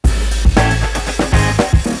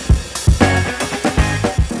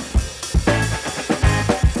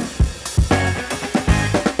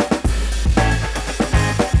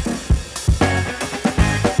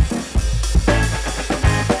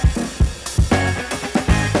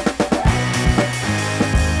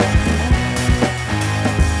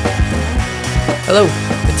Hello,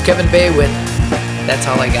 it's Kevin Bay with That's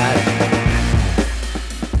All I Got.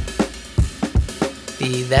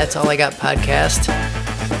 The That's All I Got podcast,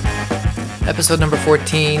 episode number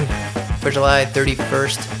 14 for July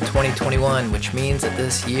 31st, 2021, which means that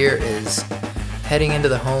this year is heading into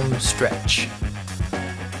the home stretch.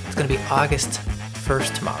 It's going to be August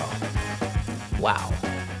 1st tomorrow. Wow.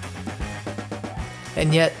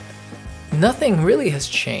 And yet, nothing really has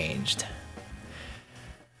changed.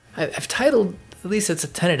 I've titled, at least it's a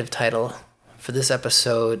tentative title for this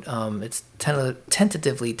episode. It's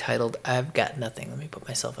tentatively titled, I've Got Nothing. Let me put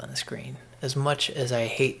myself on the screen. As much as I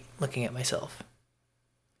hate looking at myself.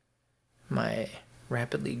 My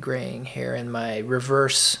rapidly graying hair and my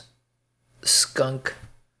reverse skunk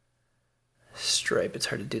stripe. It's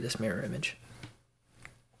hard to do this mirror image.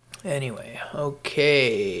 Anyway,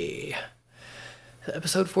 okay.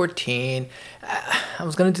 Episode 14. I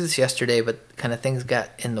was going to do this yesterday, but kind of things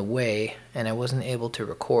got in the way, and I wasn't able to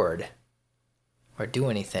record or do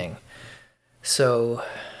anything. So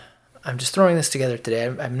I'm just throwing this together today.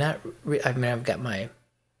 I've got my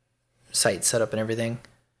site set up and everything,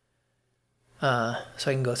 so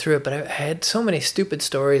I can go through it. But I had so many stupid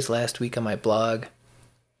stories last week on my blog,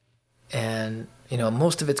 and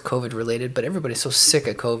most of it's COVID related. But everybody's so sick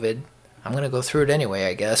of COVID. I'm going to go through it anyway,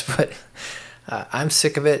 I guess. But I'm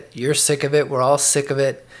sick of it. You're sick of it. We're all sick of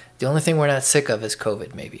it. The only thing we're not sick of is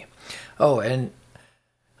COVID, maybe. Oh, and,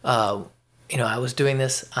 I was doing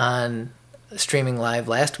this on streaming live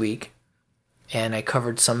last week, and I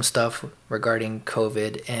covered some stuff regarding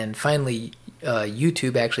COVID, and finally,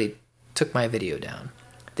 YouTube actually took my video down.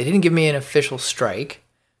 They didn't give me an official strike,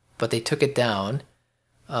 but they took it down,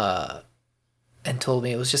 and told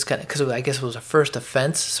me it was just kind of, because I guess it was a first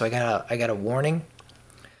offense, so I got a warning.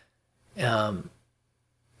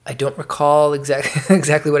 I don't recall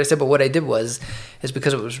exactly what I said, but what I did is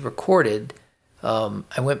because it was recorded,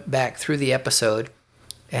 I went back through the episode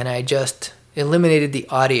and I just eliminated the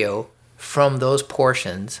audio from those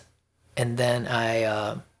portions, and then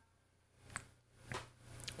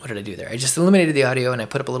what did I do there? I just eliminated the audio and I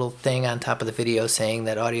put up a little thing on top of the video saying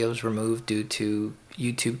that audio was removed due to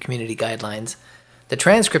YouTube community guidelines. The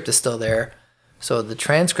transcript is still there, so the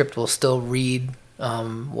transcript will still read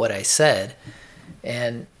what I said,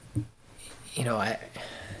 and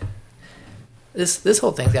this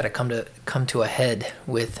whole thing's got to come to a head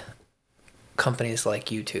with companies like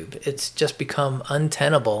YouTube. It's just become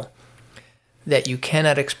untenable that you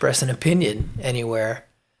cannot express an opinion anywhere,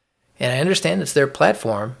 and I understand it's their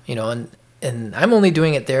platform, and I'm only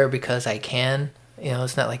doing it there because I can.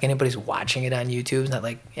 It's not like anybody's watching it on YouTube. It's not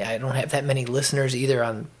like I don't have that many listeners either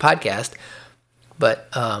on podcast,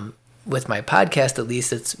 but with my podcast, at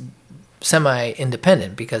least, it's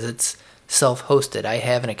semi-independent because it's self-hosted. I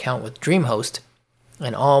have an account with DreamHost,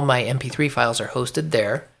 and all my MP3 files are hosted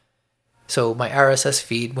there. So my RSS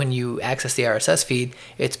feed, when you access the RSS feed,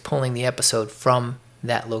 it's pulling the episode from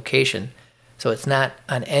that location. So it's not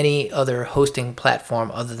on any other hosting platform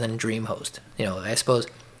other than DreamHost. I suppose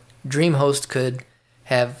DreamHost could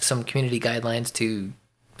have some community guidelines to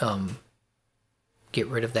get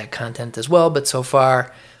rid of that content as well, but so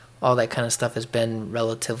far, all that kind of stuff has been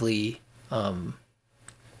relatively, I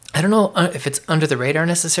don't know if it's under the radar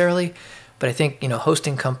necessarily, but I think,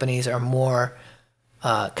 hosting companies are more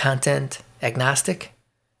content agnostic,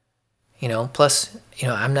 plus,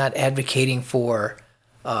 I'm not advocating for,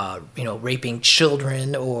 raping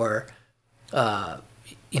children or,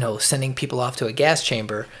 sending people off to a gas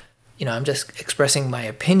chamber. I'm just expressing my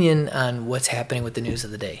opinion on what's happening with the news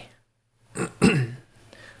of the day.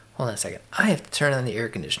 Hold on a second. I have to turn on the air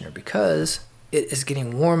conditioner because it is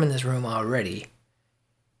getting warm in this room already,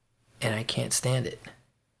 and I can't stand it.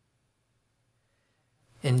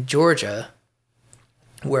 In Georgia,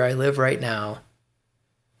 where I live right now,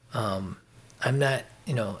 I'm not,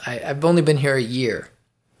 I've only been here a year,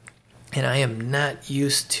 and I am not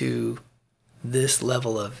used to this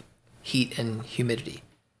level of heat and humidity.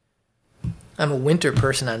 I'm a winter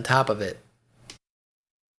person on top of it.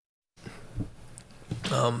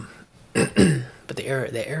 But the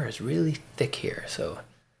air is really thick here, so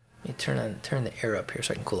let me turn the air up here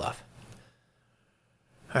so I can cool off.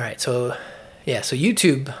 All right, so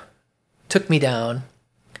YouTube took me down.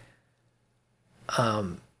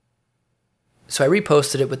 So I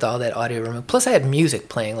reposted it with all that audio removed. Plus, I had music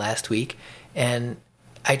playing last week, and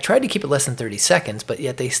I tried to keep it less than 30 seconds, but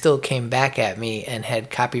yet they still came back at me and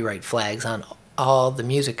had copyright flags on all the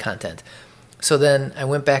music content. So then I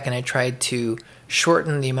went back and I tried to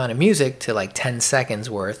shorten the amount of music to like 10 seconds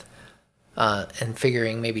worth, and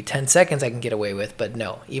figuring maybe 10 seconds I can get away with, but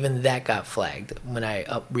no, even that got flagged when I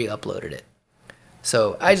re-uploaded it.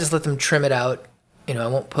 So I just let them trim it out I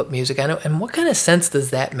won't put music on it. And what kind of sense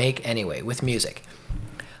does that make anyway with music?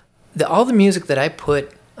 All the music that I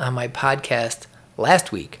put on my podcast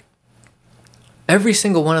last week, every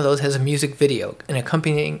single one of those has a music video, an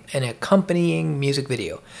accompanying music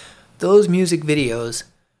video. Those music videos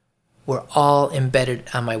were all embedded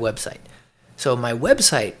on my website. So my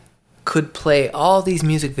website could play all these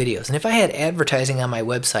music videos. And if I had advertising on my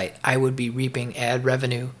website, I would be reaping ad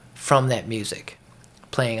revenue from that music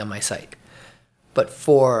playing on my site. But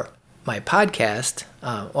for my podcast,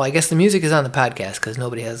 I guess the music is on the podcast because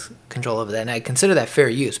nobody has control over that. And I consider that fair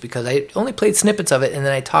use because I only played snippets of it and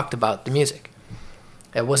then I talked about the music.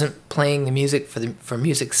 I wasn't playing the music for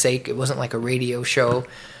music's sake. It wasn't like a radio show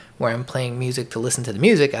where I'm playing music to listen to the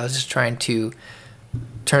music. I was just trying to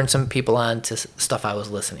turn some people on to stuff I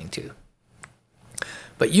was listening to.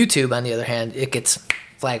 But YouTube, on the other hand, it gets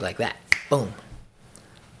flagged like that. Boom.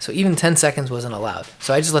 So even 10 seconds wasn't allowed.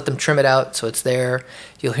 So I just let them trim it out so it's there.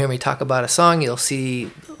 You'll hear me talk about a song. You'll see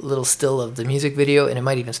a little still of the music video, and it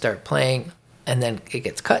might even start playing. And then it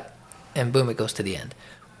gets cut, and boom, it goes to the end.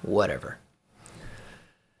 Whatever.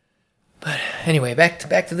 But anyway, back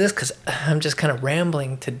to this because I'm just kind of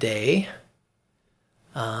rambling today.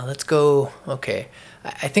 Let's go. Okay.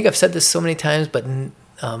 I think I've said this so many times, but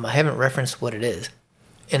I haven't referenced what it is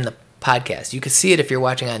in the podcast. You can see it if you're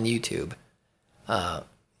watching on YouTube.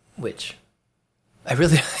 Which I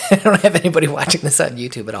don't have anybody watching this on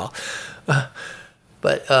YouTube at all.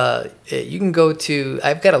 But you can go to,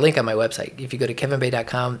 I've got a link on my website. If you go to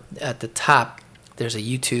kevinbay.com, at the top, there's a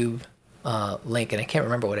YouTube link, and I can't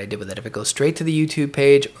remember what I did with it. If it goes straight to the YouTube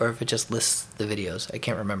page or if it just lists the videos. I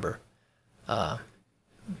can't remember. Let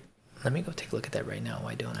me go take a look at that right now.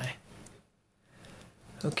 Why don't I?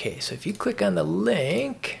 Okay, so if you click on the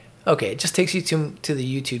link, okay, it just takes you to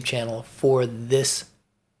the YouTube channel for this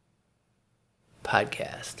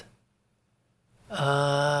podcast.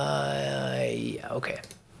 Yeah, okay.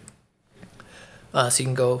 So you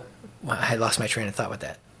can go. Well, I lost my train of thought with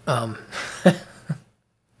that.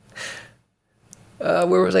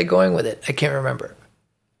 Where was I going with it? I can't remember.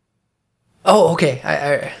 Oh, okay.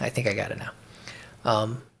 I think I got it now.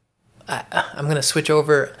 I'm gonna switch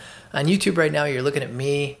over on YouTube right now. You're looking at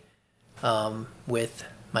me with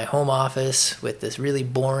my home office with this really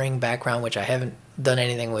boring background, which I haven't done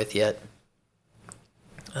anything with yet.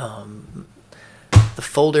 The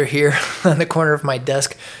folder here on the corner of my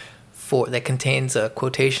desk that contains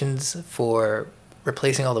quotations for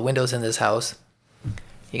replacing all the windows in this house.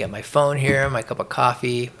 You got my phone here, my cup of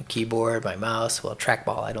coffee, my keyboard, my mouse. Well,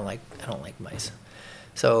 trackball. I don't like mice.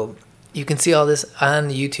 So you can see all this on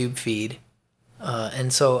the YouTube feed.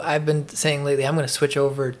 And so I've been saying lately, I'm going to switch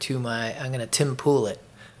over to I'm going to Tim Pool it.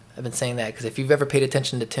 I've been saying that because if you've ever paid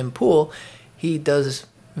attention to Tim Pool, he does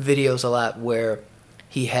videos a lot where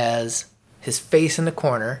he has his face in the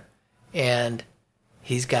corner and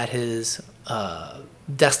he's got his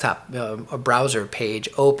desktop a browser page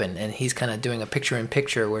open, and he's kind of doing a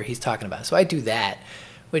picture-in-picture where he's talking about it. So I do that,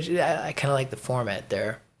 which I kind of like the format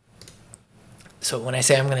there. So when I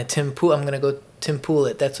say I'm going to go Tim Pool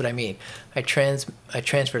it, that's what I mean. I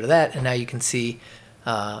transfer to that, and now you can see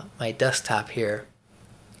my desktop here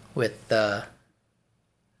with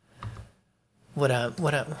what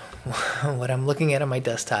I'm looking at on my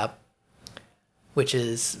desktop, which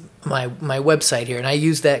is my website here, and I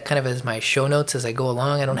use that kind of as my show notes as I go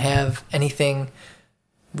along. I don't have anything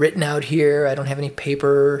written out here. I don't have any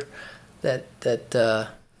paper that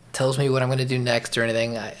tells me what I'm going to do next or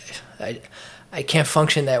anything. I can't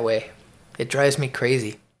function that way. It drives me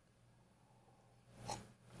crazy.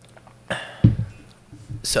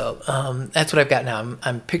 So that's what I've got now.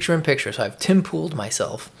 I'm picture in picture. So I've Tim Pooled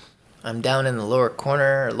myself. I'm down in the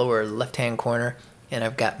lower left-hand corner, and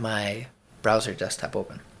I've got my browser desktop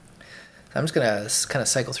open. So I'm just going to kind of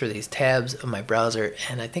cycle through these tabs of my browser,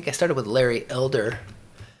 and I think I started with Larry Elder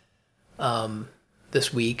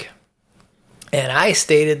this week. And I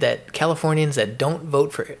stated that Californians that don't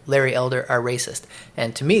vote for Larry Elder are racist.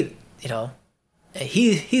 And to me,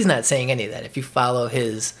 he's not saying any of that. If you follow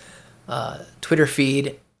his Twitter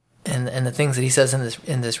feed and the things that he says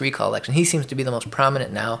in this recall election, he seems to be the most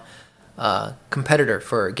prominent now competitor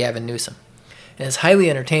for Gavin Newsom. And it's highly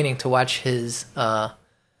entertaining to watch his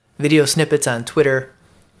video snippets on Twitter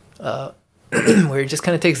where he just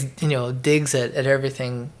kind of takes digs at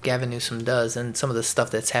everything Gavin Newsom does, and some of the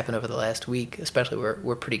stuff that's happened over the last week especially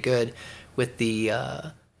were pretty good with the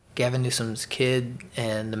Gavin Newsom's kid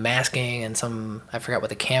and the masking and I forgot what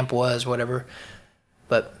the camp was, whatever.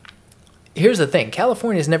 But here's the thing.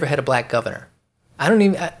 California's never had a black governor. I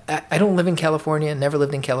don't live in California, never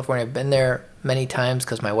lived in California. I've been there many times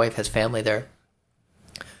because my wife has family there.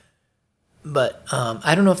 But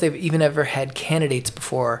I don't know if they've even ever had candidates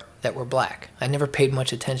before that were black. I never paid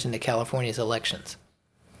much attention to California's elections.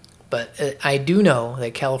 But I do know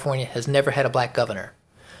that California has never had a black governor.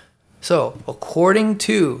 So, according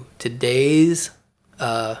to today's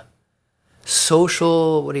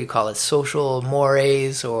social, what do you call it, social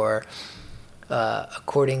mores, or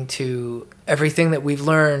according to everything that we've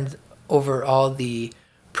learned over all the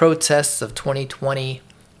protests of 2020,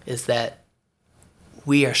 is that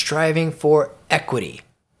we are striving for equity,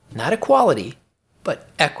 not equality, but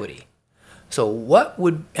equity. So what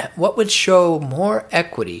would show more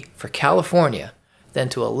equity for California than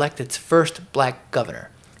to elect its first black governor?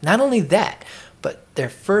 Not only that, but their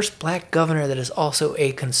first black governor that is also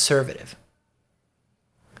a conservative.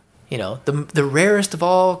 You know, the rarest of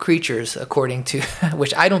all creatures, according to,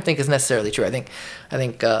 which I don't think is necessarily true. I think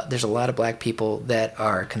there's a lot of black people that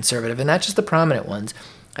are conservative, and not just the prominent ones.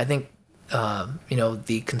 I think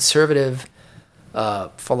the conservative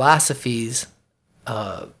philosophies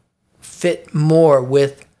fit more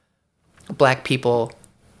with black people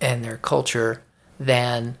and their culture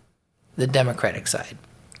than the Democratic side,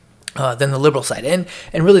 than the liberal side. And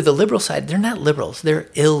really, the liberal side, they're not liberals. They're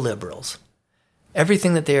illiberals.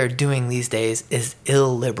 Everything that they are doing these days is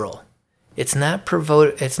illiberal. It's not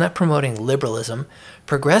promoting liberalism.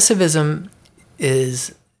 Progressivism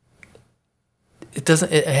is... It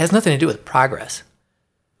has nothing to do with progress.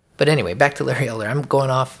 But anyway, back to Larry Elder. I'm going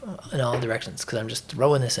off in all directions because I'm just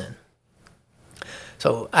throwing this in.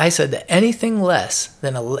 So I said that anything less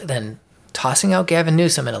than tossing out Gavin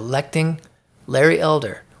Newsom and electing Larry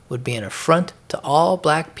Elder would be an affront to all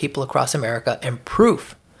black people across America and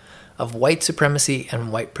proof of white supremacy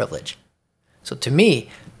and white privilege. So to me,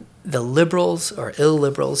 the liberals, or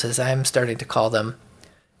illiberals as I'm starting to call them,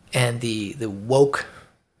 and the woke,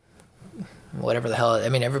 whatever the hell, I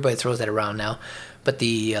mean, everybody throws that around now, but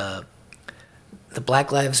the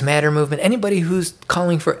Black Lives Matter movement, anybody who's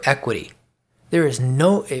calling for equity, there is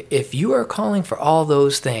no, if you are calling for all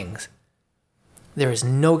those things, there is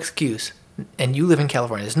no excuse, and you live in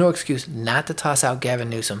California, there's no excuse not to toss out Gavin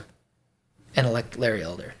Newsom and elect Larry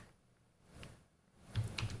Elder.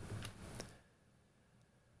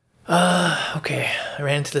 Okay, I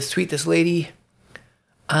ran into this tweet, this lady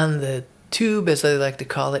on the tube, as I like to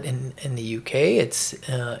call it, in the UK. It's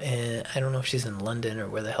I don't know if she's in London or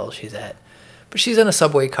where the hell she's at, but she's in a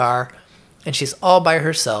subway car, and she's all by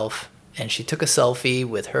herself, and she took a selfie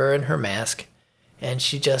with her and her mask, and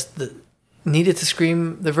she just needed to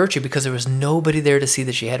scream the virtue because there was nobody there to see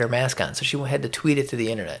that she had her mask on, so she had to tweet it to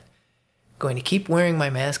the internet. Going to keep wearing my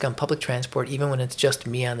mask on public transport even when it's just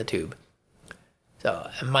me on the tube. So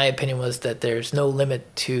my opinion was that there's no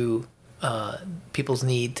limit to people's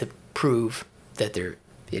need to prove that they're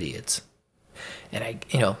idiots. And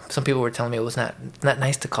some people were telling me it was not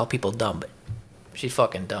nice to call people dumb, but she's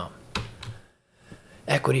fucking dumb.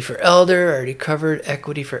 Equity for Elder, already covered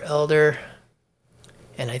equity for Elder.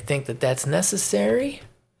 And I think that that's necessary.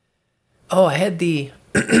 Oh, I had there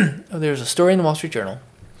was a story in the Wall Street Journal,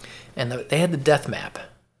 and they had the death map.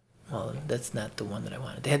 Well, that's not the one that I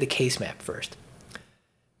wanted. They had the case map first.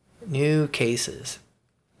 New cases.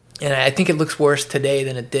 And I think it looks worse today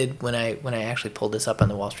than it did when I actually pulled this up on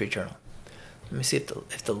the Wall Street Journal. Let me see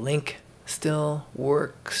if the link still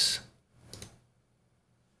works.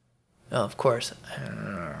 Oh, of course.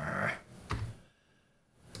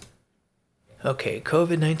 Okay,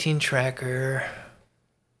 COVID-19 tracker.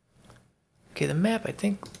 Okay, the map, I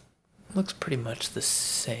think, looks pretty much the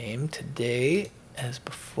same today as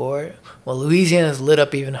before. Well, Louisiana's lit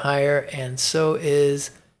up even higher, and so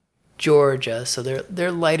is Georgia. So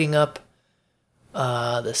they're lighting up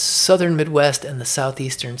the southern Midwest and the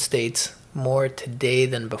southeastern states more today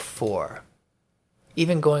than before.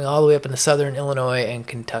 Even going all the way up into southern Illinois and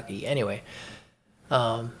Kentucky. Anyway,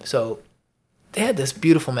 so they had this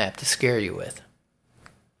beautiful map to scare you with.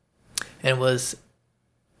 And it was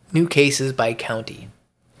new cases by county.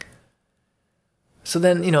 So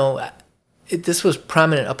then, this was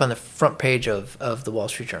prominent up on the front page of the Wall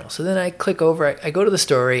Street Journal. So then I click over, I go to the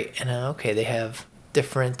story, and okay, they have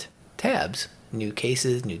different tabs. New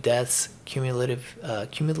cases, new deaths, cumulative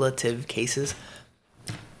cases.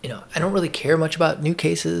 I don't really care much about new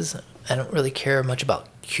cases. I don't really care much about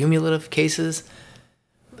cumulative cases.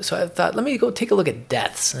 So I thought, let me go take a look at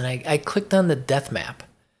deaths. And I clicked on the death map.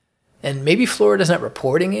 And maybe Florida's not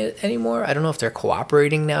reporting it anymore. I don't know if they're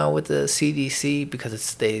cooperating now with the CDC because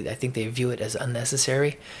I think they view it as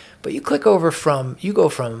unnecessary. But you go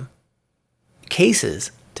from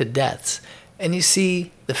cases to deaths, and you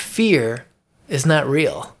see the fear is not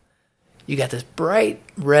real. You got this bright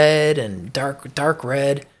red and dark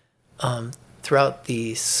red. throughout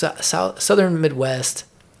the southern Midwest,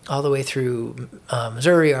 all the way through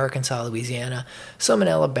Missouri, Arkansas, Louisiana, some in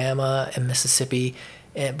Alabama and Mississippi,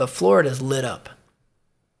 but Florida's lit up.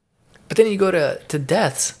 But then you go to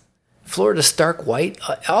deaths. Florida's stark white.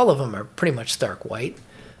 All of them are pretty much stark white,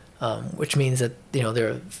 which means that there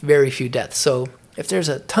are very few deaths. So if there's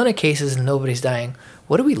a ton of cases and nobody's dying,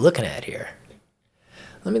 what are we looking at here?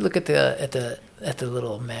 Let me look at the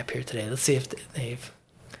little map here today. Let's see if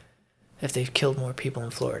they've killed more people in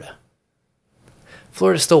Florida.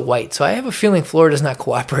 Florida's still white, so I have a feeling Florida's not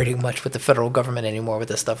cooperating much with the federal government anymore with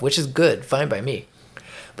this stuff, which is good, fine by me.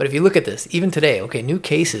 But if you look at this, even today, okay, new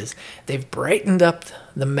cases, they've brightened up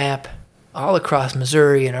the map all across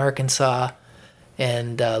Missouri and Arkansas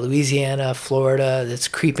and Louisiana, Florida. That's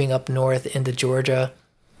creeping up north into Georgia,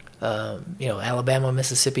 Alabama,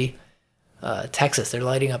 Mississippi, Texas. They're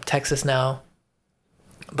lighting up Texas now.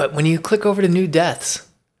 But when you click over to new deaths,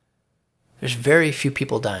 there's very few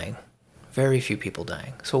people dying. Very few people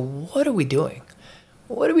dying. So what are we doing?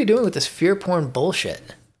 What are we doing with this fear porn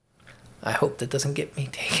bullshit? I hope that doesn't get me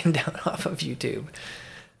taken down off of YouTube.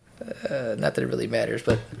 Not that it really matters,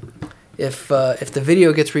 but if the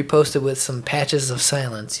video gets reposted with some patches of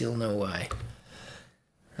silence, you'll know why.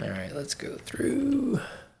 All right, let's go through.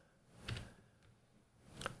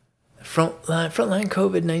 Frontline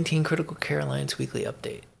COVID-19 Critical Care Alliance Weekly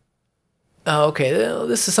Update. Okay,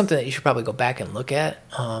 this is something that you should probably go back and look at.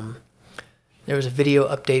 There was a video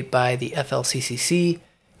update by the FLCCC,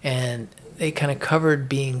 and they kind of covered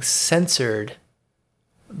being censored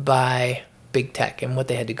by big tech and what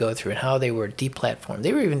they had to go through and how they were deplatformed.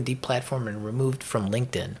 They were even deplatformed and removed from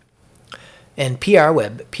LinkedIn. And PR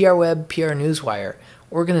Newswire,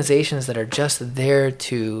 organizations that are just there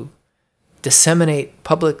to disseminate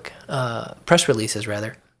public press releases,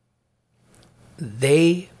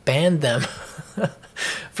 they banned them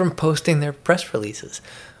from posting their press releases.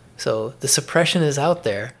 So the suppression is out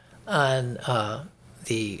there on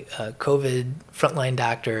the COVID frontline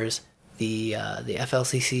doctors, the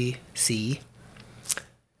FLCCC,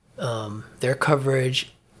 their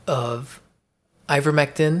coverage of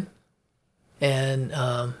ivermectin, and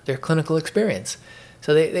their clinical experience.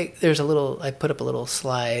 So I put up a little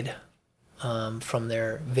slide from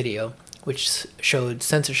their video, which showed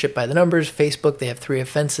censorship by the numbers. Facebook, they have 3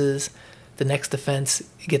 offenses. The next offense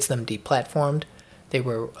gets them deplatformed. They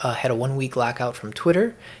had a 1-week lockout from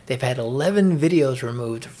Twitter. They've had 11 videos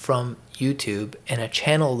removed from YouTube and a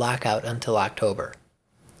channel lockout until October.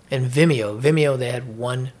 And Vimeo, they had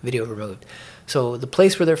 1 video removed. So the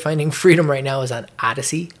place where they're finding freedom right now is on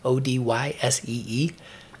Odyssey, Odyssee. You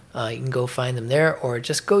can go find them there, or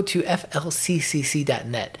just go to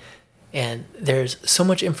flccc.net. And there's so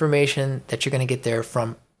much information that you're going to get there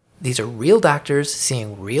from. These are real doctors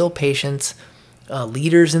seeing real patients,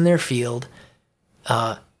 leaders in their field.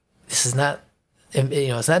 This is not,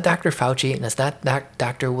 it's not Dr. Fauci, and it's not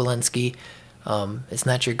Dr. Walensky. It's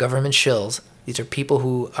not your government shills. These are people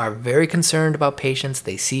who are very concerned about patients.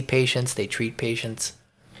 They see patients. They treat patients.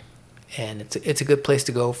 And it's a good place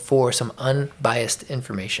to go for some unbiased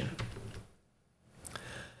information.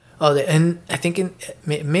 Oh, and I think it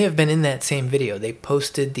may have been in that same video. They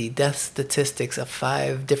posted the death statistics of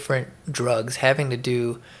 5 different drugs having to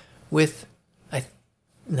do with,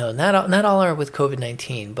 not all are with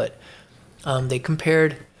COVID-19, but they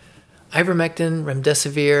compared ivermectin,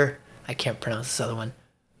 remdesivir, I can't pronounce this other one,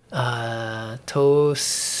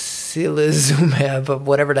 tocilizumab,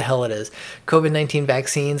 whatever the hell it is, COVID-19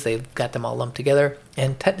 vaccines, they've got them all lumped together,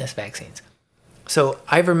 and tetanus vaccines. So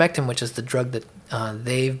ivermectin, which is the drug that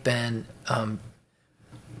they've been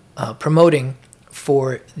promoting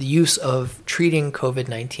for the use of treating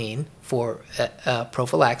COVID-19 for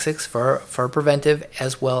prophylaxis, for preventive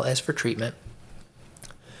as well as for treatment.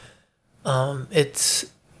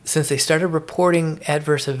 Since they started reporting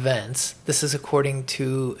adverse events, this is according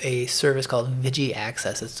to a service called Vigi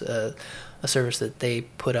Access. It's a service that they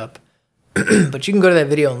put up. But you can go to that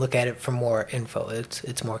video and look at it for more info.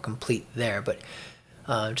 It's more complete there. But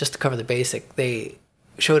just to cover the basic, they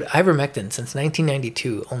showed ivermectin since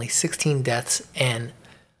 1992, only 16 deaths and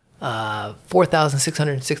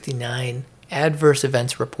 4,669 adverse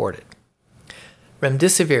events reported.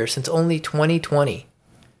 Remdesivir since only 2020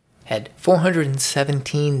 had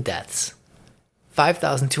 417 deaths,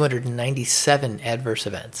 5,297 adverse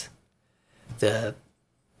events. The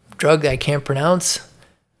drug I can't pronounce,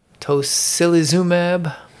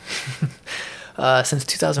 tocilizumab, since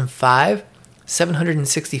 2005,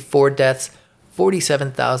 764 deaths,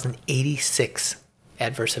 47,086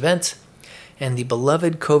 adverse events, and the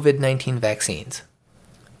beloved COVID-19 vaccines.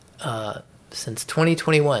 since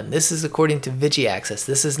 2021. This is according to VigiAccess.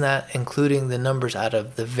 This is not including the numbers out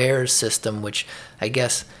of the VAERS system, which I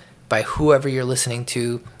guess by whoever you're listening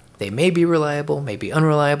to, they may be reliable, may be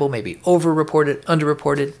unreliable, may be over-reported,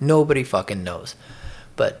 under-reported. Nobody fucking knows.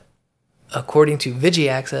 But according to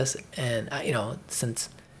VigiAccess, and since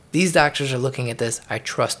these doctors are looking at this, I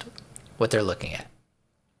trust what they're looking at.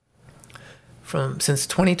 Since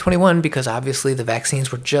 2021, because obviously the vaccines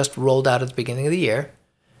were just rolled out at the beginning of the year,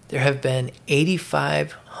 there have been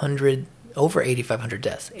over 8,500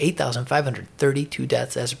 deaths, 8,532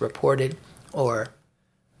 deaths as reported or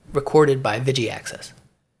recorded by VigiAccess.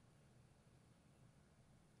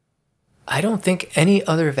 I don't think any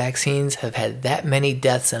other vaccines have had that many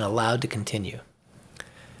deaths and allowed to continue.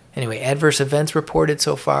 Anyway, adverse events reported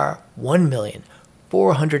so far,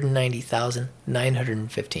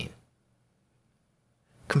 1,490,915.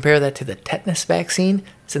 Compare that to the tetanus vaccine.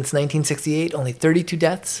 Since 1968, only 32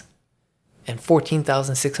 deaths and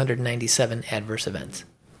 14,697 adverse events.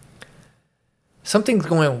 Something's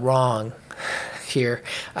going wrong here.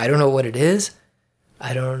 I don't know what it is.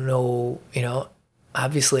 I don't know,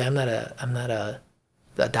 obviously I'm not a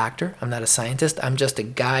doctor. I'm not a scientist. I'm just a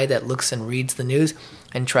guy that looks and reads the news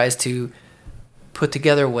and tries to put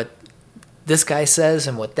together what this guy says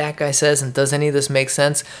and what that guy says, and does any of this make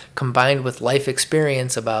sense, combined with life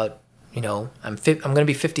experience about, I'm going to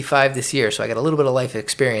be 55 this year, so I got a little bit of life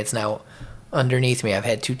experience now underneath me. I've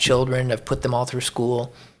had 2 children. I've put them all through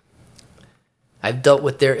school. I've dealt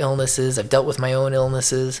with their illnesses. I've dealt with my own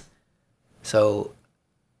illnesses. So,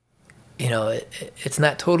 it's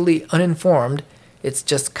not totally uninformed. It's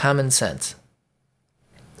just common sense.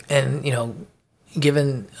 And,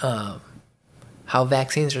 given how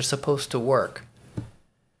vaccines are supposed to work,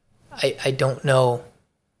 I don't know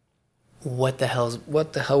what the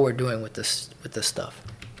hell we're doing with this stuff.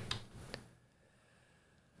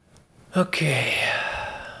 Okay.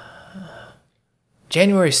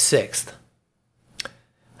 January 6th.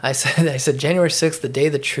 I said January 6th, the day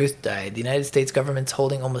the truth died. The United States government's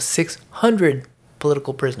holding almost 600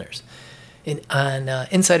 political prisoners. On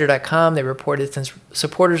Insider.com, they reported since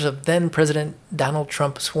supporters of then-President Donald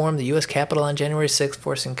Trump swarmed the U.S. Capitol on January 6th,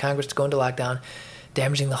 forcing Congress to go into lockdown,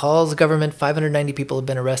 damaging the halls of government. 590 people have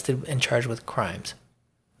been arrested and charged with crimes.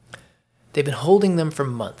 They've been holding them for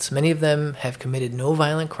months. Many of them have committed no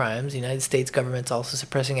violent crimes. The United States government's also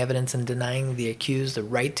suppressing evidence and denying the accused the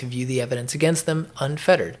right to view the evidence against them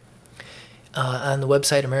unfettered. On the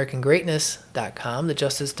website AmericanGreatness.com, the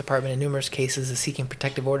Justice Department in numerous cases is seeking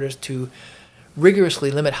protective orders to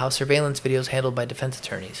rigorously limit how surveillance videos handled by defense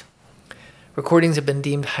attorneys. Recordings have been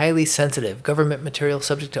deemed highly sensitive. Government material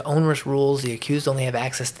subject to onerous rules. The accused only have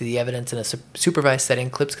access to the evidence in a supervised setting.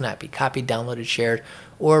 Clips cannot be copied, downloaded, shared,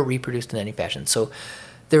 or reproduced in any fashion. So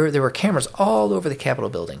there were cameras all over the Capitol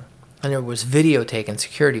building, and there was video taken,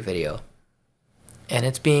 security video. And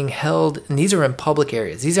it's being held, and these are in public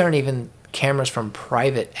areas. These aren't even cameras from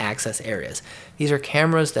private access areas. These are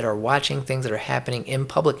cameras that are watching things that are happening in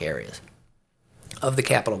public areas of the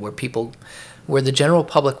Capitol where the general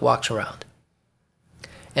public walks around.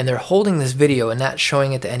 And they're holding this video and not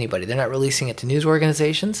showing it to anybody. They're not releasing it to news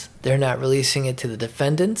organizations. They're not releasing it to the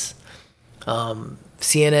defendants. CNN,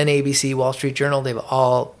 ABC, Wall Street Journal, they've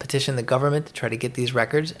all petitioned the government to try to get these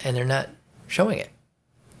records, and they're not showing it.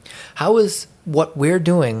 How is what we're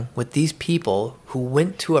doing with these people who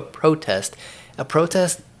went to a protest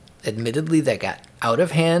admittedly that got out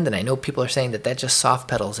of hand, and I know people are saying that just soft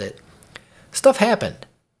pedals it. Stuff happened.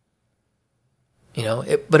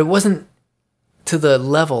 But it wasn't to the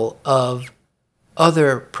level of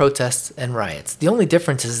other protests and riots. The only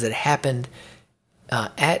difference is that it happened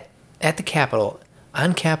at the Capitol,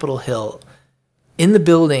 on Capitol Hill, in the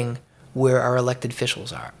building where our elected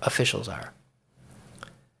officials are.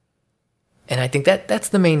 And I think that's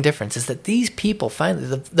the main difference, is that these people finally,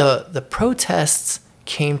 the protests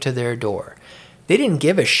came to their door. They didn't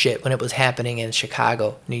give a shit when it was happening in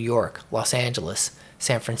Chicago, New York, Los Angeles,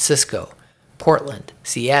 San Francisco, Portland,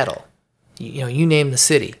 Seattle, you name the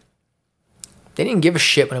city. They didn't give a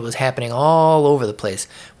shit when it was happening all over the place,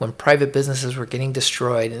 when private businesses were getting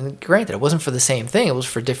destroyed. And granted, it wasn't for the same thing, it was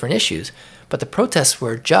for different issues. But the protests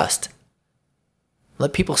were just.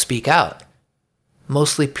 Let people speak out.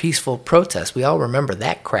 Mostly peaceful protests. We all remember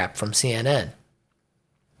that crap from CNN.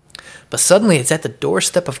 But suddenly it's at the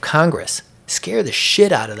doorstep of Congress. Scare the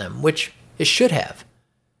shit out of them, which it should have.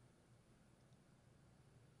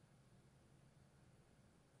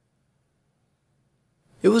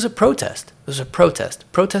 It was a protest.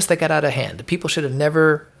 Protest that got out of hand. The people should have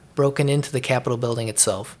never broken into the Capitol building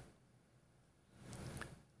itself.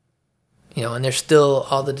 And there's still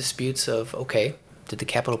all the disputes of, okay, Did the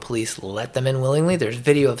Capitol Police let them in willingly? There's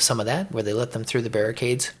video of some of that where they let them through the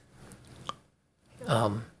barricades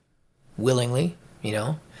willingly,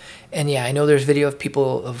 And yeah, I know there's video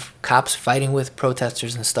of cops fighting with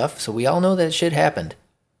protesters and stuff, so we all know that shit happened.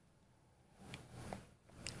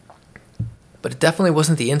 But it definitely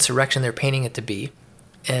wasn't the insurrection they're painting it to be.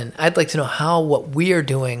 And I'd like to know how what we are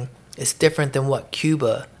doing is different than what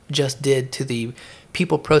Cuba just did to the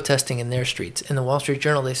people protesting in their streets. In the Wall Street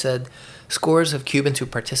Journal, they said scores of Cubans who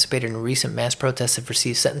participated in recent mass protests have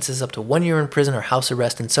received sentences up to 1 year in prison or house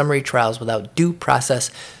arrest in summary trials without due process,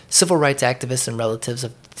 civil rights activists and relatives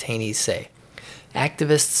of detainees say.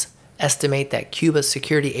 Activists estimate that Cuba's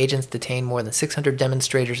security agents detained more than 600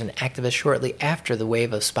 demonstrators and activists shortly after the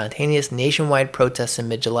wave of spontaneous nationwide protests in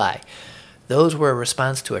mid-July. Those were a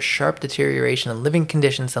response to a sharp deterioration in living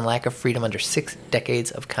conditions and lack of freedom under 6 decades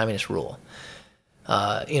of communist rule.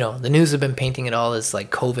 The news have been painting it all as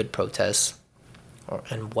like COVID protests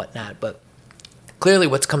and whatnot, but clearly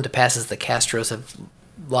what's come to pass is the Castros have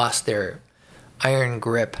lost their iron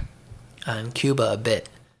grip on Cuba a bit,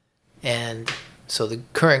 and so the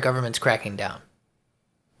current government's cracking down.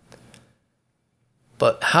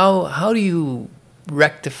 But how do you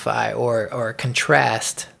rectify or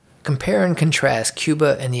compare and contrast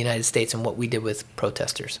Cuba and the United States and what we did with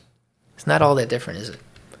protesters? It's not all that different, is it?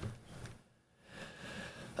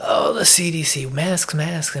 Oh, the CDC, masks,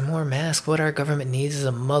 and more masks. What our government needs is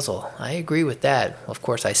a muzzle. I agree with that. Of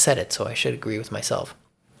course, I said it, so I should agree with myself.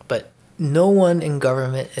 But no one in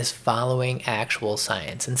government is following actual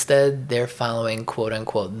science. Instead, they're following, quote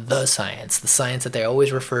unquote, the science that they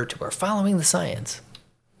always refer to, or following the science.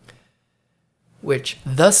 Which,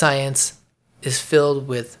 the science is filled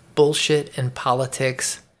with bullshit and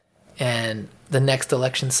politics and the next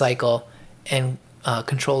election cycle and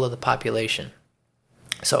control of the population.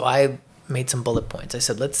 So I made some bullet points. I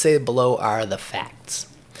said, let's say below are the facts.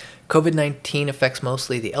 COVID-19 affects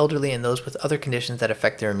mostly the elderly and those with other conditions that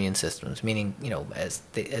affect their immune systems, meaning, as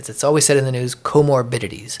it's always said in the news,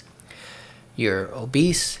 comorbidities. You're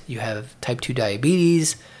obese, you have type 2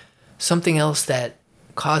 diabetes, something else that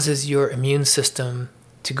causes your immune system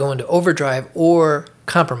to go into overdrive or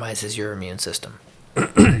compromises your immune system.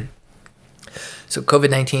 So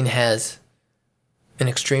COVID-19 has an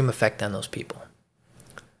extreme effect on those people.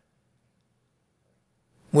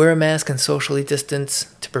 Wear a mask and socially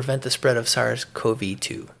distance to prevent the spread of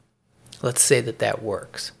SARS-CoV-2. Let's say that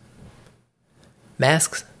works.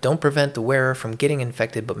 Masks don't prevent the wearer from getting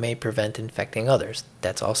infected but may prevent infecting others.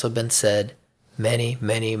 That's also been said many,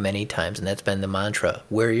 many, many times, and that's been the mantra.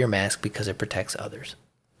 Wear your mask because it protects others.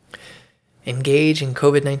 Engage in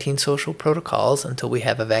COVID-19 social protocols until we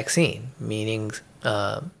have a vaccine, meaning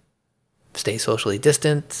stay socially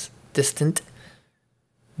distant,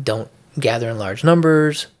 don't gather in large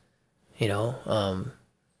numbers, keep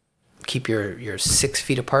your 6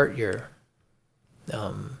 feet apart, your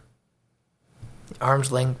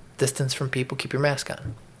arm's length distance from people, keep your mask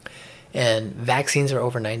on. And vaccines are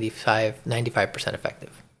over 95%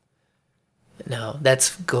 effective. Now,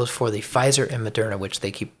 that goes for the Pfizer and Moderna, which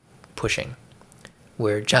they keep pushing,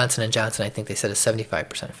 where Johnson & Johnson, I think they said, is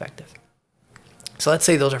 75% effective. So let's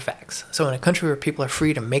say those are facts. So in a country where people are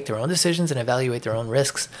free to make their own decisions and evaluate their own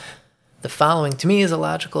risks, the following, to me, is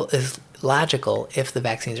logical if the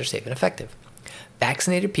vaccines are safe and effective.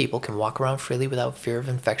 Vaccinated people can walk around freely without fear of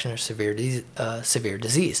infection or severe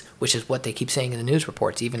disease, which is what they keep saying in the news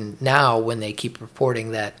reports, even now when they keep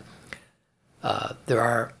reporting that there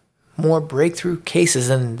are more breakthrough cases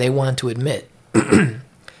than they want to admit.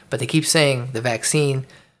 But they keep saying the vaccine,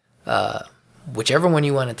 whichever one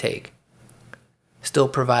you want to take, still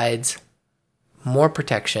provides more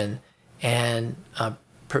protection and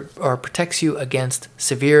or protects you against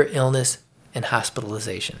severe illness and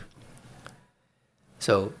hospitalization.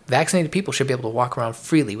 So vaccinated people should be able to walk around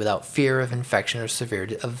freely without fear of infection or severe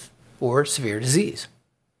disease.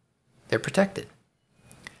 They're protected.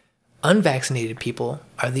 Unvaccinated people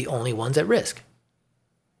are the only ones at risk.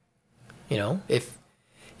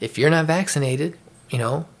 If you're not vaccinated,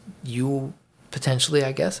 you potentially,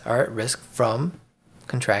 I guess, are at risk from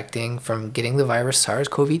getting the virus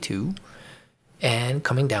SARS-CoV-2 and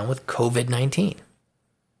coming down with COVID-19.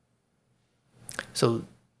 So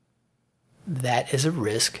that is a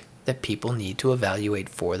risk that people need to evaluate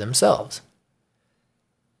for themselves.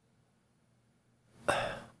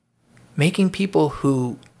 Making people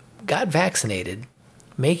who got vaccinated,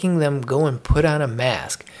 making them go and put on a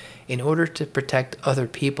mask in order to protect other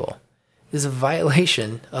people is a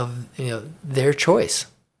violation of their choice.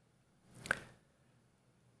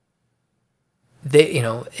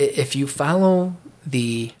 If you follow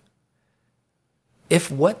if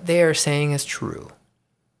what they are saying is true,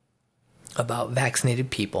 about vaccinated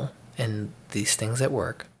people and these things that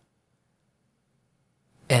work,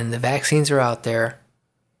 and the vaccines are out there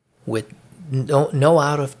with no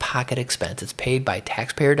out-of-pocket expense, it's paid by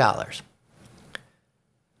taxpayer dollars,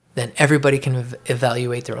 then everybody can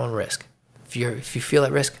evaluate their own risk. If you feel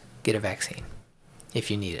at risk, get a vaccine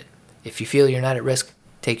if you need it. If you feel you're not at risk,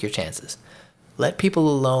 take your chances. Let people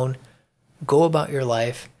alone, go about your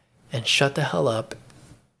life, and shut the hell up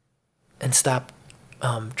and stop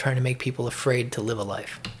trying to make people afraid to live a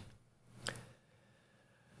life.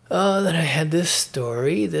 Then I had this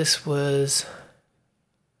story. This was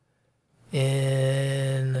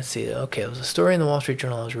it was a story in the Wall Street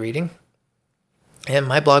Journal I was reading. And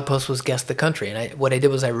my blog post was Guess the Country. And what I did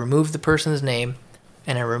was I removed the person's name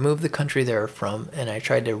and I removed the country they're from, and I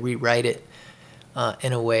tried to rewrite it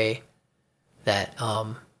in a way that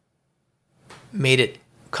made it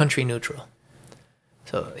country neutral.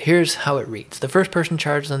 So here's how it reads. The first person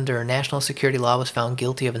charged under national security law was found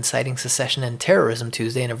guilty of inciting secession and terrorism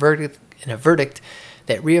Tuesday in a verdict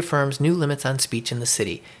that reaffirms new limits on speech in the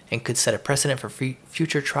city and could set a precedent for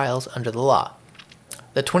future trials under the law.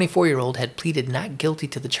 The 24-year-old had pleaded not guilty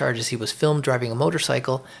to the charges. He was filmed driving a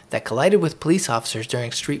motorcycle that collided with police officers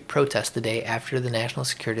during street protests the day after the national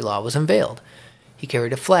security law was unveiled. He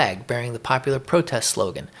carried a flag bearing the popular protest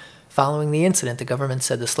slogan. Following the incident, the government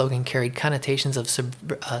said the slogan carried connotations of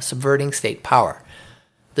subverting state power.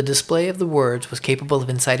 The display of the words was capable of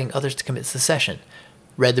inciting others to commit secession.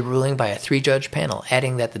 Read the ruling by a 3-judge panel,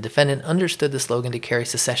 adding that the defendant understood the slogan to carry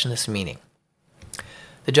secessionist meaning.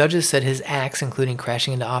 The judges said his acts, including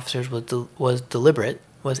crashing into officers, was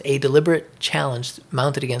a deliberate challenge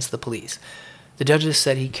mounted against the police. The judges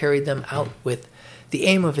said he carried them out with the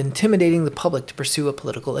aim of intimidating the public to pursue a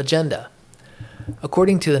political agenda.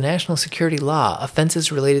 According to the national security law,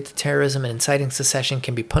 offenses related to terrorism and inciting secession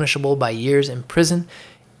can be punishable by years in prison.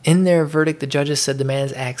 In their verdict, the judges said the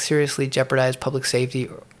man's acts seriously jeopardized public safety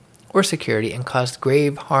or security and caused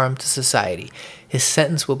grave harm to society. His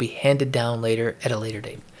sentence will be handed down at a later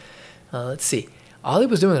date. Let's see. All he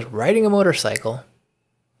was doing was riding a motorcycle,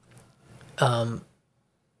 showing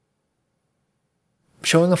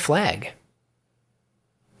a flag.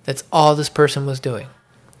 That's all this person was doing.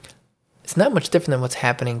 It's not much different than what's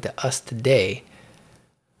happening to us today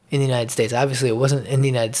in the United States. Obviously, it wasn't in the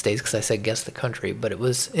United States because I said guess the country, but it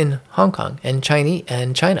was in Hong Kong and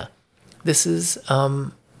China. This is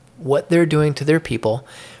what they're doing to their people,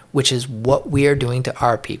 which is what we are doing to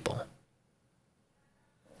our people.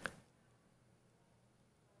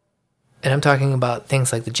 And I'm talking about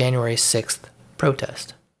things like the January 6th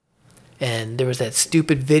protest. And there was that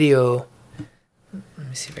stupid video. Let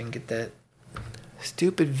me see if I can get that.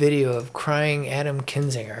 Stupid video of crying Adam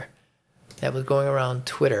Kinzinger that was going around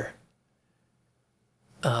Twitter.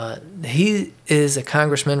 He is a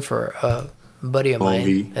congressman for a buddy of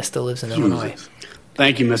mine that still lives in Illinois.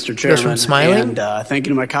 Thank you, Mr. Chairman. Goes from smiling. And thank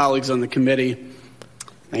you to my colleagues on the committee.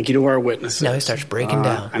 Thank you to our witnesses. Now he starts breaking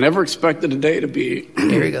down. I never expected today to be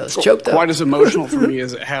here he goes, choked up. Quite as emotional for me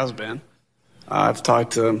as it has been. I've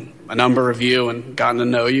talked to a number of you and gotten to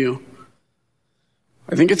know you.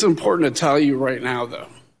 I think it's important to tell you right now, though.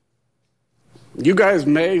 You guys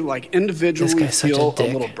may, individually feel a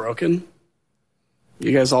little broken.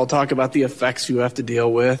 You guys all talk about the effects you have to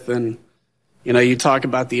deal with, and, you talk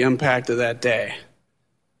about the impact of that day.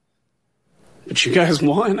 But you guys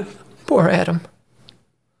won. Poor Adam.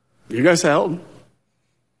 You guys held.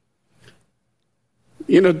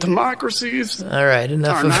 Democracies all right,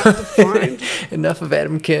 enough are not defined. Enough of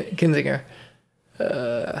Adam Kinzinger.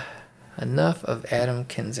 Enough of Adam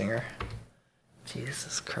Kinzinger.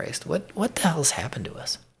 Jesus Christ. What the hell's happened to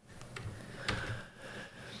us?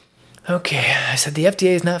 Okay, I said the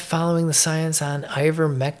FDA is not following the science on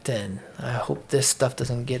ivermectin. I hope this stuff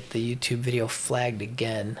doesn't get the YouTube video flagged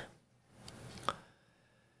again.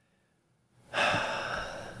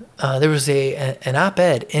 There was an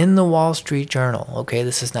op-ed in the Wall Street Journal. Okay,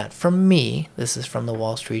 this is not from me. This is from the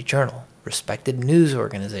Wall Street Journal, respected news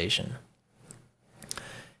organization.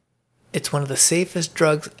 It's one of the safest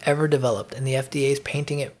drugs ever developed, and the FDA is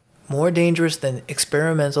painting it more dangerous than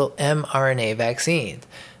experimental mRNA vaccines.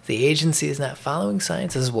 The agency is not following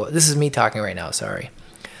science. This is me talking right now, sorry.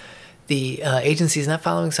 The agency is not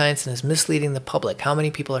following science and is misleading the public. How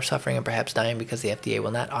many people are suffering and perhaps dying because the FDA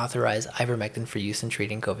will not authorize ivermectin for use in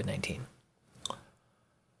treating COVID-19?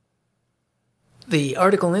 The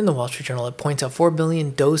article in the Wall Street Journal points out 4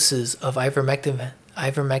 billion doses of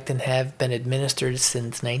ivermectin have been administered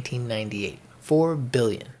since 1998. 4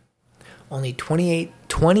 billion. Only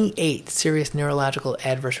 28 serious neurological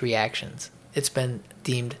adverse reactions. It's been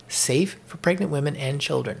deemed safe for pregnant women and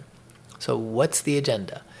children. So what's the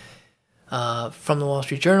agenda? From the Wall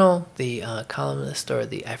Street Journal, the columnist,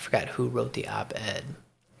 I forgot who wrote the op-ed,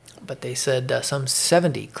 but they said some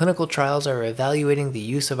 70 clinical trials are evaluating the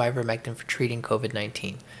use of ivermectin for treating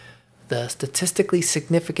COVID-19. The statistically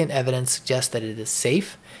significant evidence suggests that it is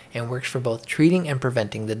safe and works for both treating and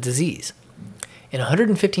preventing the disease. In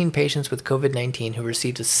 115 patients with COVID-19 who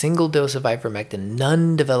received a single dose of ivermectin,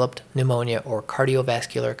 none developed pneumonia or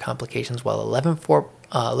cardiovascular complications, while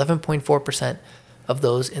 11.4% of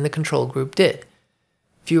those in the control group did.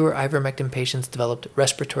 Fewer ivermectin patients developed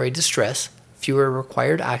respiratory distress, fewer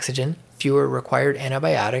required oxygen, fewer required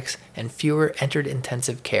antibiotics, and fewer entered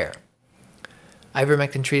intensive care.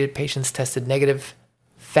 Ivermectin-treated patients tested negative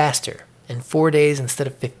faster in 4 days instead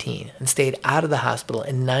of 15 and stayed out of the hospital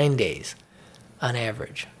in 9 days on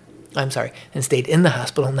average. And stayed in the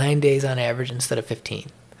hospital 9 days on average instead of 15.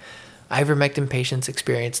 Ivermectin patients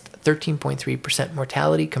experienced 13.3%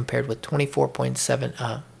 mortality compared with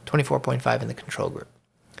 24.5 in the control group.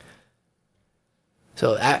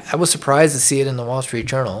 So I was surprised to see it in the Wall Street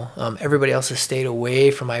Journal. Everybody else has stayed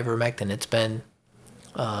away from ivermectin. It's been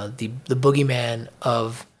the boogeyman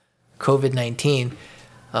of COVID-19.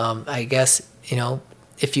 I guess,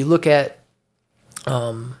 if you look at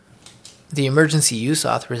the emergency use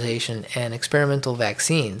authorization and experimental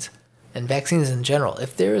vaccines, and vaccines in general,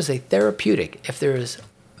 if there is a therapeutic, if there is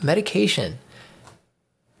medication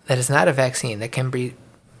that is not a vaccine that can be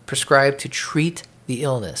prescribed to treat the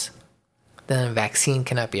illness, then a vaccine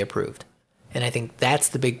cannot be approved. And I think that's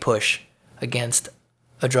the big push against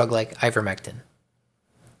a drug like ivermectin.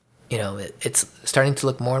 It's starting to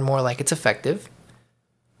look more and more like it's effective.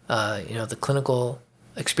 The clinical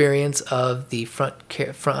experience of the frontline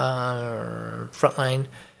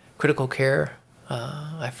critical care.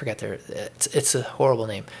 I forget it's a horrible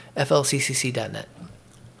name. flccc.net.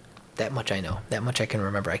 That much I know. That much I can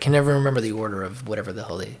remember. I can never remember the order of whatever the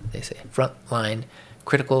hell they say. Frontline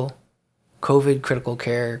critical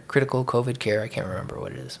care, critical COVID care. I can't remember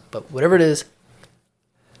what it is. But whatever it is,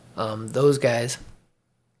 those guys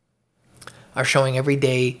are showing every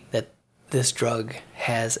day that this drug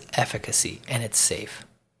has efficacy and it's safe.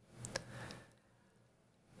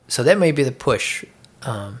 So that may be the push,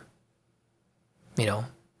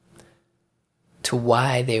 to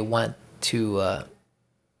why they want to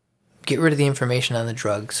get rid of the information on the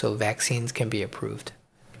drug so vaccines can be approved.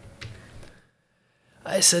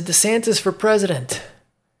 I said DeSantis for president.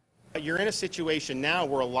 You're in a situation now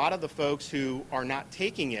where a lot of the folks who are not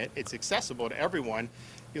taking it, it's accessible to everyone,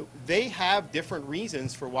 they have different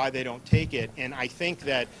reasons for why they don't take it. And I think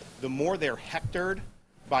that the more they're hectored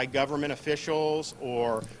by government officials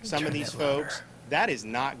or some of these folks, that is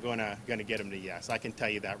not going to get them to yes. I can tell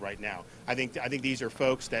you that right now. I think these are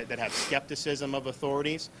folks that have skepticism of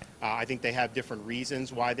authorities. I think they have different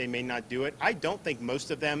reasons why they may not do it. I don't think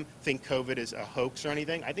most of them think COVID is a hoax or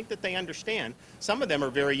anything. I think that they understand. Some of them are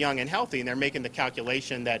very young and healthy, and they're making the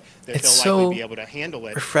calculation that they'll likely be able to handle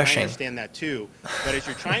it. Refreshing. I understand that too. But as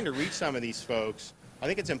you're trying to reach some of these folks, I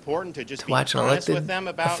think it's important to just be honest with them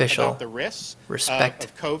about the risks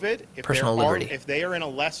of COVID. If they are in a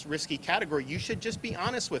less risky category, you should just be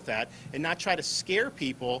honest with that and not try to scare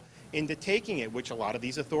people into taking it, which a lot of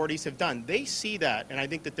these authorities have done. They see that, and I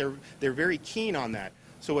think that they're very keen on that.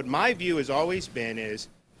 So what my view has always been is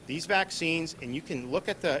these vaccines, and you can look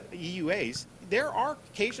at the EUAs, there are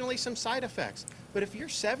occasionally some side effects. But if you're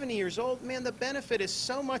 70 years old, man, the benefit is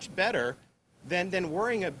so much better than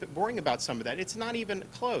worrying about some of that. It's not even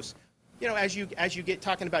close. As you get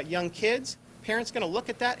talking about young kids, parents going to look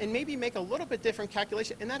at that and maybe make a little bit different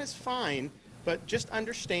calculation, and that is fine, but just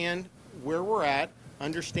understand where we're at,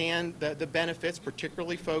 understand the benefits,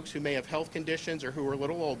 particularly folks who may have health conditions or who are a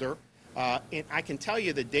little older. And I can tell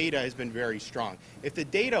you the data has been very strong. If the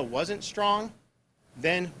data wasn't strong,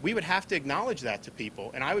 then we would have to acknowledge that to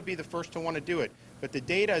people, and I would be the first to want to do it. But the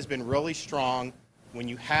data has been really strong. When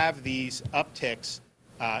you have these upticks,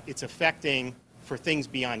 it's affecting, for things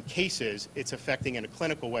beyond cases, it's affecting in a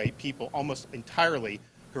clinical way people almost entirely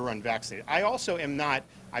who are unvaccinated. I also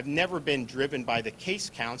I've never been driven by the case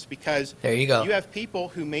counts because there you go. You have people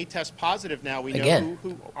who may test positive now. We know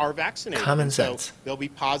who are vaccinated. Common sense. So they'll be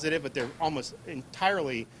positive, but they're almost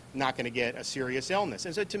entirely not going to get a serious illness.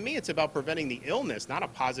 And so to me, it's about preventing the illness, not a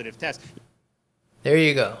positive test. There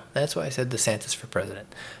you go. That's why I said DeSantis for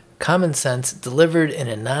president. Common sense delivered in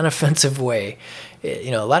a non-offensive way.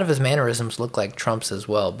 A lot of his mannerisms look like Trump's as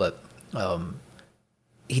well, but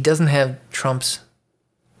he doesn't have Trump's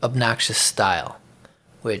obnoxious style,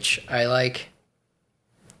 which I like.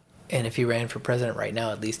 And if he ran for president right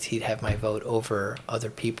now, at least he'd have my vote over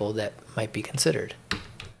other people that might be considered.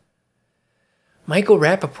 Michael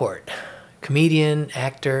Rappaport, comedian,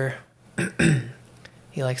 actor,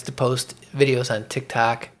 He likes to post videos on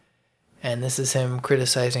TikTok, and this is him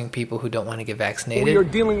criticizing people who don't want to get vaccinated. We are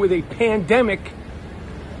dealing with a pandemic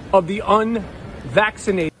of the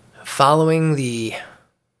unvaccinated. Following the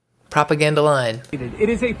propaganda line. It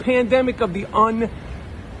is a pandemic of the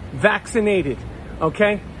unvaccinated,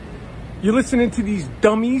 okay? You're listening to these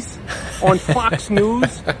dummies on Fox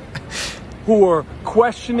News who are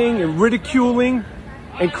questioning and ridiculing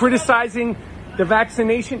and criticizing the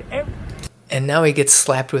vaccination. And now he gets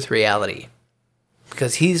slapped with reality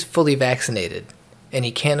because he's fully vaccinated and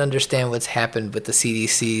he can't understand what's happened with the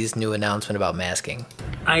CDC's new announcement about masking.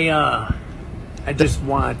 I just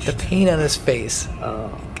watched the pain on his face.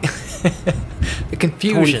 The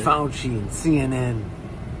confusion. Tony Fauci and CNN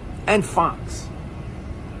and Fox.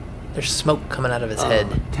 There's smoke coming out of his head.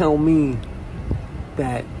 Tell me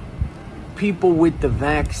that people with the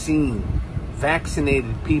vaccine,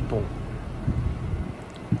 vaccinated people,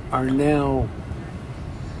 are now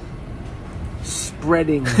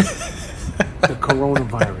spreading the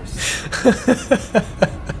coronavirus.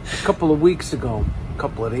 A couple of weeks ago, a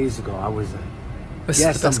couple of days ago, I was this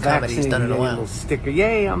is the best comedy he's done in a while. Little sticker,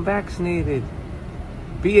 yay, I'm vaccinated.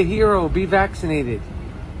 Be a hero, be vaccinated.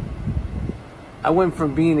 I went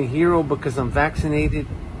from being a hero because I'm vaccinated,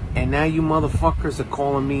 and now you motherfuckers are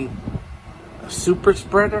calling me a super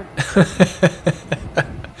spreader?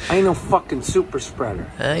 I ain't no fucking super spreader.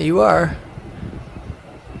 You are.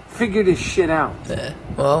 Figure this shit out.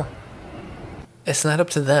 Well, it's not up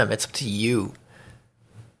to them. It's up to you.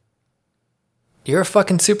 You're a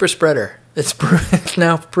fucking super spreader. It's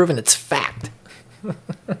now proven. It's fact.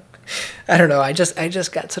 I don't know. I just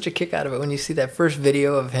got such a kick out of it when you see that first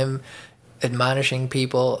video of him admonishing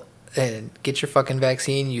people and get your fucking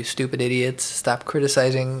vaccine, you stupid idiots. Stop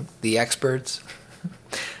criticizing the experts.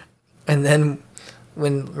 And then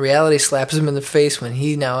when reality slaps him in the face when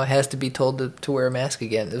he now has to be told to wear a mask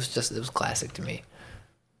again, it was classic to me.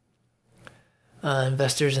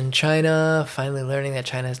 Investors in China finally learning that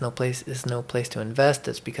China is no place to invest.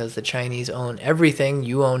 That's because the Chinese own everything.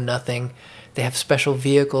 You own nothing. They have special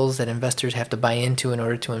vehicles that investors have to buy into in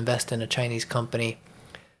order to invest in a Chinese company.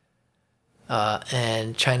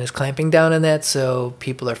 And China's clamping down on that, so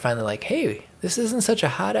people are finally like, hey, this isn't such a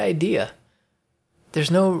hot idea. There's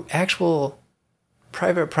no actual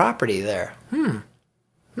private property there.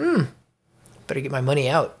 Better get my money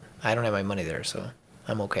out. I don't have my money there, so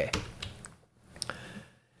I'm okay.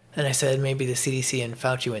 And I said maybe the CDC and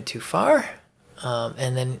Fauci went too far.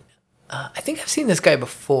 And then I think I've seen this guy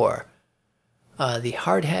before. The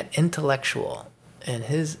Hard Hat Intellectual. And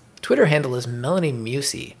his Twitter handle is Melanie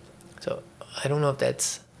Musey. So I don't know if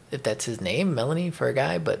that's his name, Melanie, for a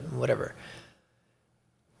guy, but whatever.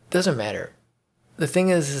 Doesn't matter. The thing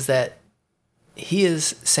is that he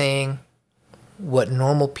is saying what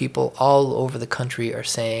normal people all over the country are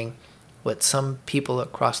saying, what some people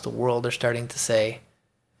across the world are starting to say,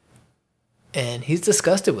 and he's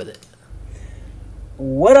disgusted with it.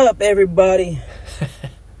 What up, everybody?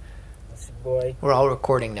 That's your boy. We're all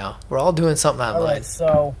recording now. We're all doing something online. All right,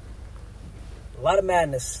 so a lot of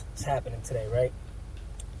madness is happening today, right?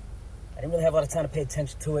 I didn't really have a lot of time to pay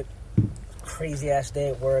attention to it. Crazy-ass day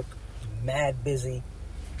at work. Mad busy.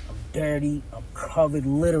 I'm dirty. I'm covered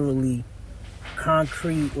literally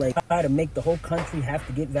concrete. Like, try to make the whole country have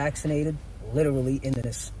to get vaccinated. Literally in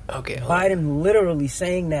this. Okay. Biden literally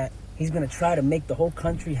saying that he's going to try to make the whole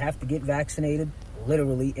country have to get vaccinated.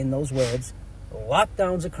 Literally in those words.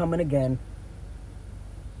 Lockdowns are coming again.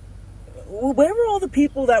 Where were all the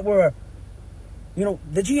people that were,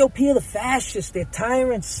 the GOP are the fascists, they're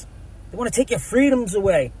tyrants, they want to take your freedoms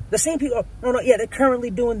away. The same people, they're currently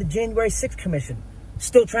doing the January 6th commission,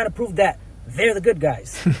 still trying to prove that they're the good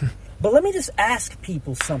guys. But let me just ask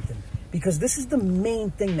people something, because this is the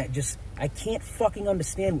main thing that I can't fucking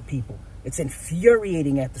understand with people. It's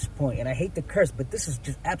infuriating at this point, and I hate to curse, but this is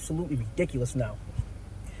just absolutely ridiculous now.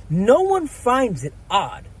 No one finds it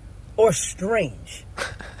odd or strange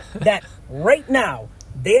that right now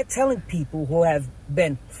they're telling people who have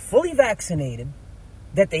been fully vaccinated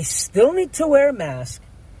that they still need to wear a mask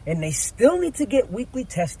and they still need to get weekly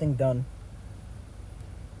testing done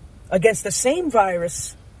against the same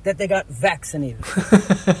virus that they got vaccinated.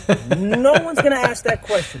 No one's going to ask that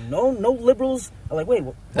question. No liberals are like, wait,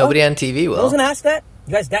 what? Nobody on TV will. No one's going to ask that?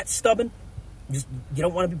 You guys that stubborn? You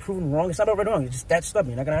don't want to be proven wrong. It's not over wrong. You're just that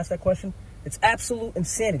stubborn. You're not going to ask that question? It's absolute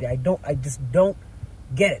insanity. I just don't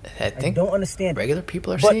get it. I don't understand. Regular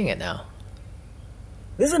people are seeing it now.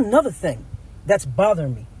 There's another thing that's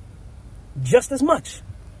bothering me just as much.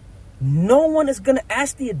 No one is going to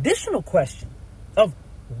ask the additional question of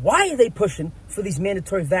why are they pushing for these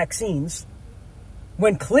mandatory vaccines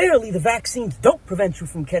when clearly the vaccines don't prevent you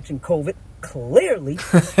from catching COVID, clearly,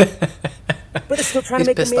 but they're still trying to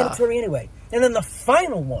make it mandatory anyway. And then the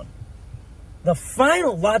final one, the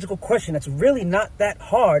final logical question that's really not that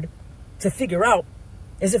hard to figure out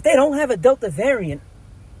is if they don't have a Delta variant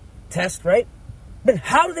test, right? Then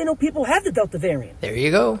how do they know people have the Delta variant? There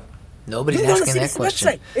you go. Nobody's asking that question.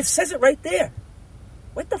 Website. It says it right there.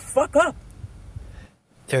 Wake the fuck up.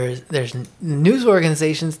 There's news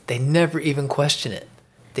organizations, they never even question it.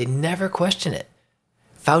 They never question it.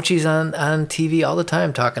 Fauci's on TV all the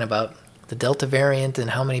time talking about the Delta variant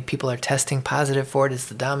and how many people are testing positive for it. It's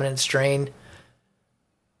the dominant strain.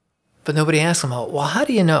 But nobody asks him, well, how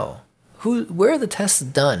do you know? Where are the tests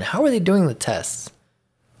done? How are they doing the tests?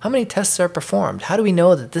 How many tests are performed? How do we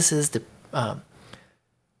know that this is the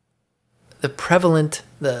prevalent,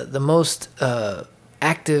 the most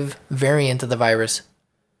active variant of the virus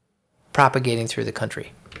propagating through the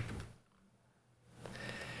country?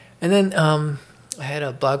 And then I had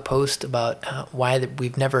a blog post about why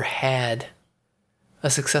we've never had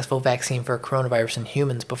a successful vaccine for coronavirus in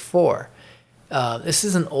humans before. This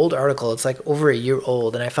is an old article. It's like over a year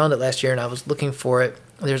old, and I found it last year, and I was looking for it.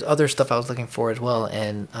 There's other stuff I was looking for as well,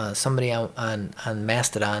 and somebody on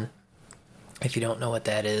Mastodon, if you don't know what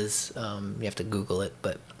that is, you have to Google it,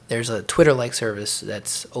 but there's a Twitter-like service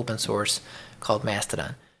that's open source called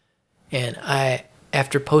Mastodon. And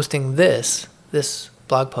after posting this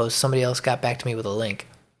blog post, somebody else got back to me with a link,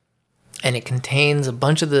 and it contains a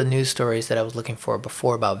bunch of the news stories that I was looking for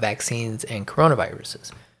before about vaccines and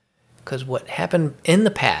coronaviruses. Because what happened in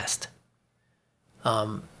the past,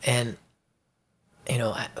 and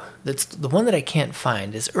that's the one that I can't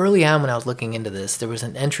find, is early on when I was looking into this, there was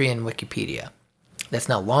an entry in Wikipedia that's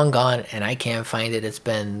now long gone, and I can't find it. It's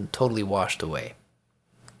been totally washed away.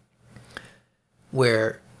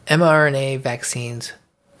 Where mRNA vaccines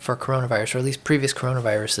for coronavirus, or at least previous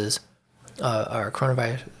coronaviruses, or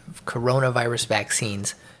coronavirus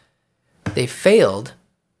vaccines, they failed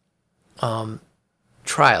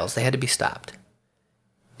trials. They had to be stopped.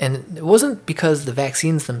 And it wasn't because the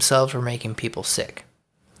vaccines themselves were making people sick.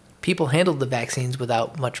 People handled the vaccines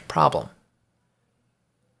without much problem.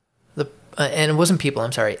 And it wasn't people,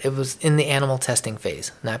 I'm sorry. It was in the animal testing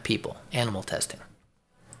phase, not people. Animal testing.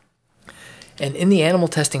 And in the animal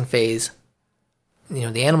testing phase,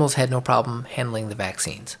 the animals had no problem handling the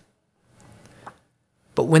vaccines.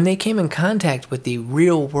 But when they came in contact with the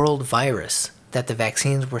real-world virus that the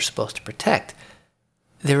vaccines were supposed to protect,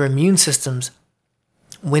 their immune systems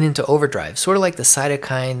went into overdrive, sort of like the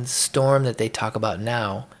cytokine storm that they talk about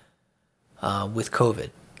now with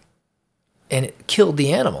COVID. And it killed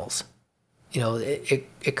the animals.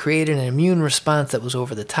 It created an immune response that was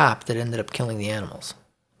over the top that ended up killing the animals.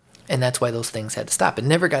 And that's why those things had to stop. It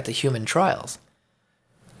never got to human trials.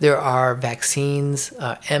 There are vaccines,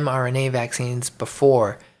 mRNA vaccines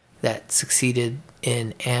before that succeeded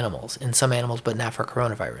in animals, in some animals, but not for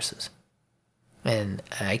coronaviruses. And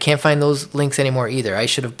I can't find those links anymore either. I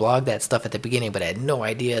should have blogged that stuff at the beginning, but I had no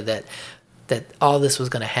idea that all this was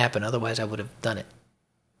going to happen. Otherwise, I would have done it.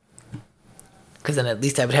 Because then at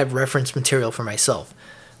least I would have reference material for myself.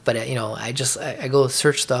 But, I go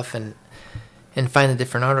search stuff and find the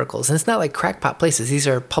different articles. And it's not like crackpot places. These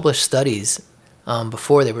are published studies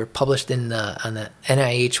before they were published on the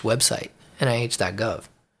NIH website, nih.gov.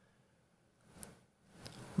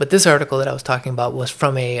 But this article that I was talking about was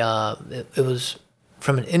from an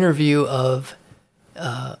interview of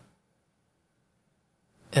an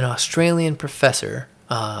Australian professor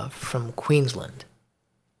from Queensland.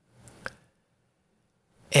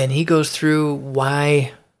 And he goes through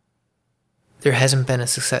why there hasn't been a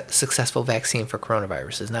successful vaccine for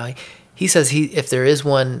coronaviruses. Now, he says if there is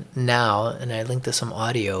one now, and I linked to some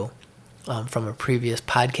audio from a previous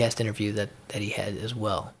podcast interview that he had as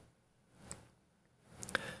well.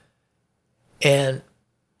 And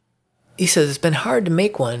he says it's been hard to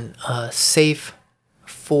make one safe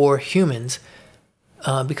for humans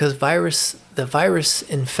because the virus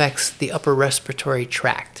infects the upper respiratory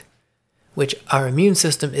tract, which our immune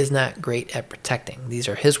system is not great at protecting. These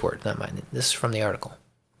are his words, not mine. This is from the article.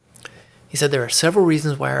 He said there are several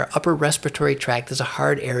reasons why our upper respiratory tract is a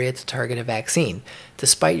hard area to target a vaccine.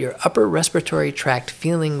 Despite your upper respiratory tract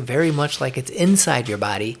feeling very much like it's inside your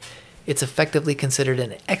body, it's effectively considered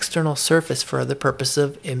an external surface for the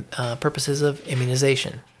purposes of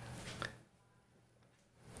immunization.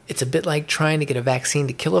 It's a bit like trying to get a vaccine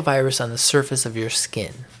to kill a virus on the surface of your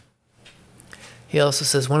skin. He also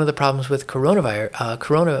says one of the problems with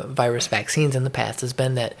coronavirus vaccines in the past has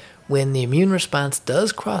been that when the immune response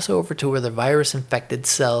does cross over to where the virus-infected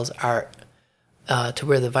cells are to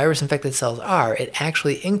where the virus-infected cells are, it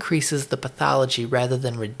actually increases the pathology rather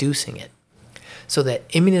than reducing it. So that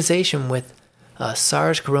immunization with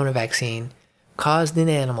SARS corona vaccine caused in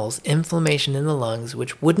animals inflammation in the lungs,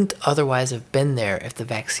 which wouldn't otherwise have been there if the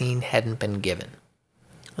vaccine hadn't been given.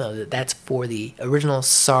 That's for the original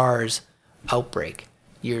SARS outbreak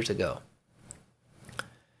years ago.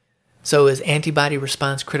 So is antibody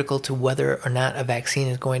response critical to whether or not a vaccine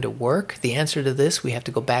is going to work? The answer to this, we have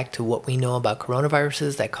to go back to what we know about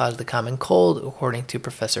coronaviruses that cause the common cold, according to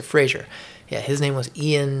Professor Fraser. Yeah, his name was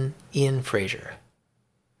Ian Fraser.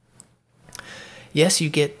 Yes, you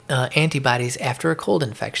get antibodies after a cold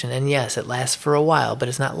infection, and yes, it lasts for a while, but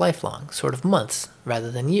it's not lifelong, sort of months rather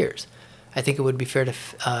than years. I think it would be fair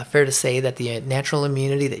to say that the natural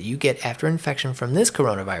immunity that you get after infection from this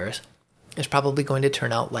coronavirus is probably going to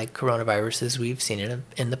turn out like coronaviruses we've seen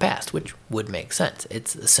in the past, which would make sense.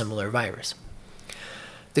 It's a similar virus.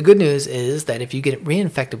 The good news is that if you get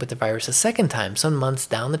reinfected with the virus a second time, some months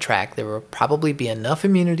down the track, there will probably be enough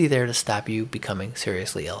immunity there to stop you becoming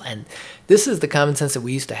seriously ill. And this is the common sense that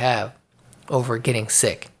we used to have over getting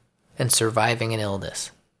sick and surviving an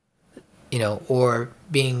illness, or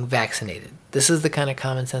being vaccinated. This is the kind of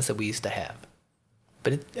common sense that we used to have.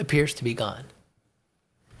 But it appears to be gone.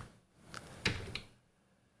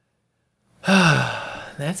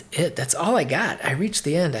 That's it. That's all I got. I reached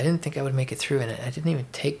the end. I didn't think I would make it through, and I didn't even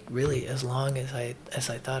take really as long as I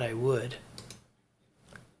thought I would.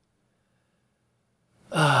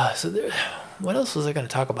 What else was I going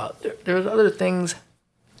to talk about? There's other things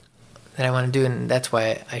that I want to do, and that's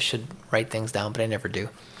why I should write things down, but I never do.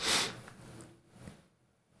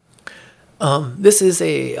 This is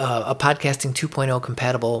a podcasting 2.0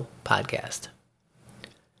 compatible podcast,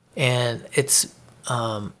 and it's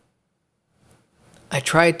I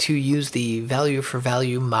tried to use the value for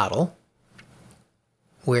value model,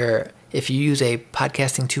 where if you use a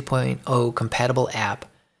podcasting 2.0 compatible app,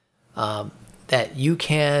 that you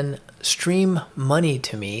can stream money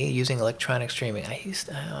to me using electronic streaming.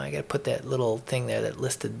 I got to put that little thing there that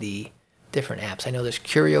listed the different apps. I know there's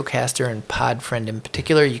CurioCaster and Podfriend in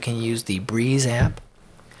particular. You can use the Breeze app,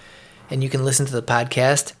 and you can listen to the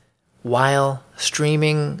podcast while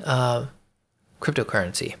streaming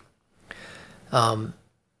cryptocurrency.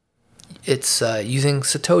 It's using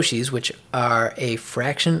Satoshis, which are a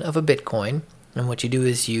fraction of a Bitcoin. And what you do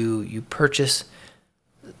is you purchase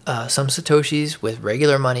some Satoshis with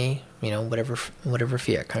regular money, whatever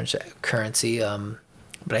fiat currency.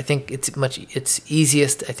 But I think it's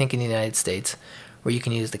easiest, I think, in the United States, where you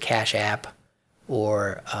can use the Cash app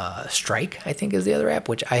or Strike, I think, is the other app,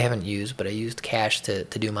 which I haven't used, but I used Cash to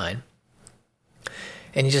do mine.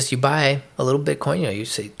 And you buy a little Bitcoin, you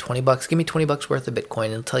say $20, give me $20 worth of Bitcoin,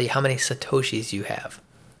 and it'll tell you how many Satoshis you have.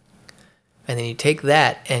 And then you take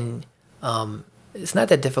that, and it's not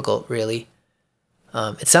that difficult, really.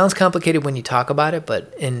 It sounds complicated when you talk about it,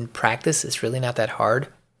 but in practice, it's really not that hard.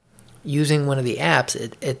 Using one of the apps,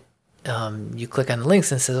 you click on the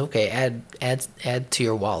links and it says, okay, add to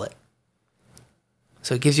your wallet.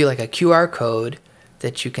 So it gives you like a QR code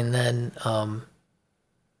that you can then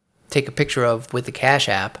take a picture of with the Cash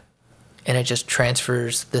app, and it just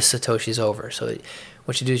transfers the Satoshis over. So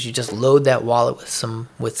what you do is you just load that wallet with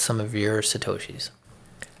some of your Satoshis,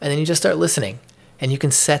 and then you just start listening, and you can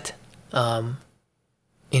set some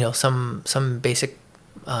basic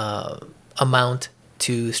amount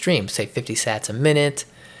to stream, say 50 sats a minute,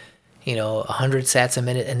 100 sats a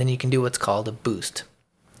minute, and then you can do what's called a boost,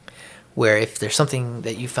 where if there's something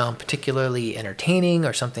that you found particularly entertaining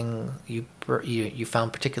or something you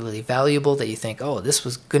found particularly valuable that you think, oh, this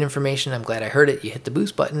was good information, I'm glad I heard it, you hit the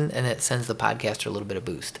boost button, and it sends the podcaster a little bit of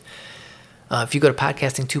boost. If you go to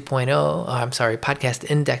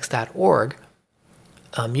podcastindex.org,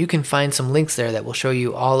 you can find some links there that will show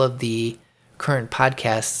you all of the current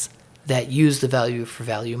podcasts that use the value for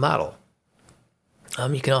value model.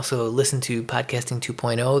 You can also listen to Podcasting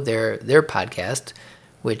 2.0, their podcast,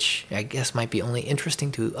 which I guess might be only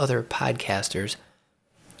interesting to other podcasters.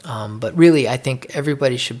 But really, I think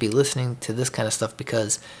everybody should be listening to this kind of stuff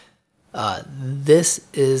because this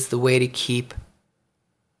is the way to keep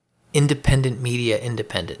independent media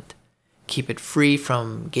independent. Keep it free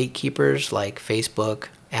from gatekeepers like Facebook,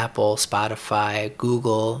 Apple, Spotify,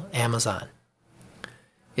 Google, Amazon.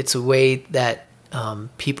 It's a way that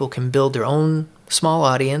people can build their own small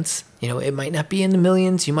audience. It might not be in the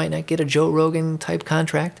millions. You might not get a Joe Rogan type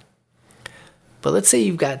contract. But let's say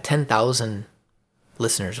you've got 10,000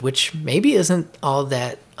 listeners, which maybe isn't all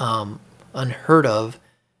that unheard of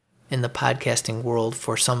in the podcasting world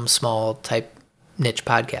for some small type niche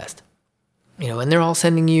podcast. And they're all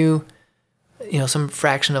sending you some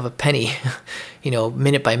fraction of a penny,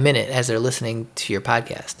 minute by minute as they're listening to your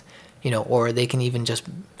podcast, or they can even just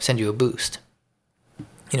send you a boost.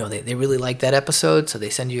 They really like that episode, so they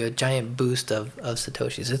send you a giant boost of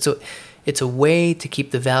Satoshis. It's a way to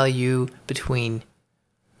keep the value between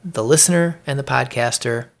the listener and the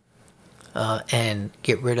podcaster, and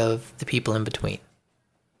get rid of the people in between.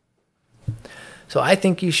 So I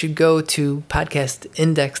think you should go to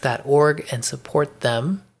podcastindex.org and support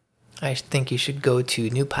them. I think you should go to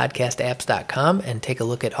newpodcastapps.com and take a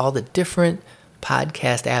look at all the different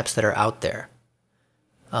podcast apps that are out there.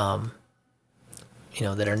 That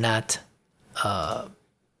are not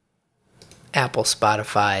Apple,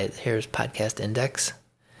 Spotify. Here's Podcast Index.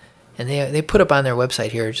 And they put up on their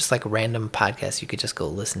website here just like random podcasts you could just go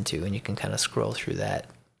listen to, and you can kind of scroll through that.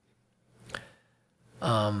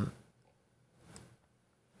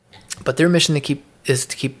 But their mission is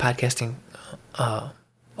to keep podcasting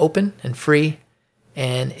open and free,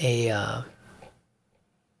 and a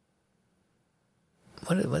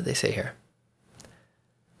what did they say here?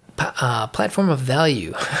 Platform of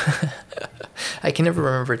value. I can never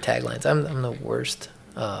remember taglines. I'm the worst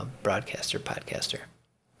podcaster.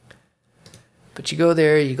 But you go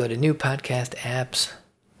there, you go to New Podcast Apps,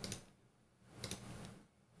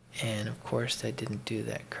 and of course I didn't do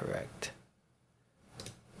that correct.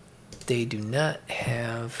 They do not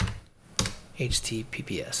have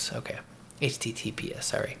HTTPS. Okay, HTTPS.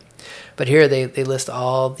 Sorry, but here they list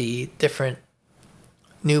all the different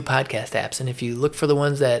new podcast apps, and if you look for the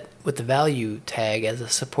ones that with the value tag as a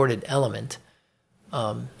supported element,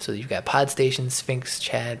 so you've got Podstation, Sphinx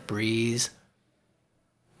Chat, Breeze,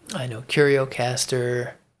 I know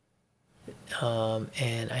CurioCaster,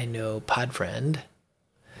 and I know Podfriend.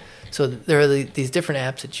 So there are these different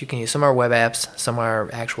apps that you can use. Some are web apps, some are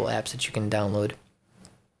actual apps that you can download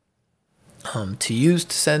to use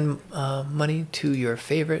to send money to your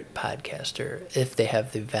favorite podcaster if they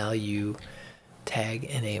have the value tag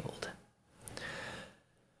enabled.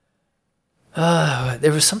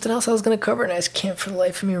 There was something else I was going to cover, and I just can't for the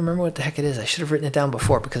life of me remember what the heck it is. I should have written it down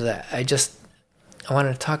before, because I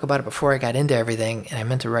wanted to talk about it before I got into everything, and I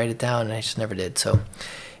meant to write it down, and I just never did. So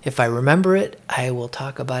if I remember it, I will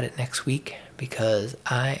talk about it next week, because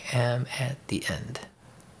I am at the end,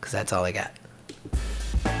 because that's all I got.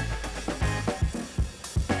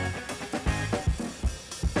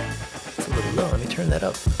 It's a little low. Let me turn that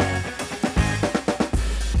up.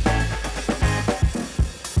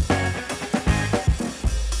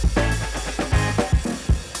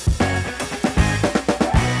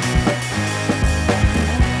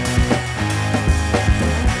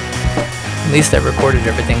 At least I recorded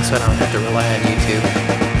everything so I don't have to rely on YouTube.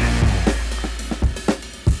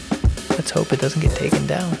 Let's hope it doesn't get taken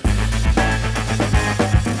down.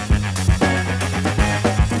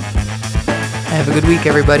 Have a good week,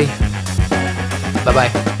 everybody.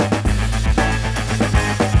 Bye-bye.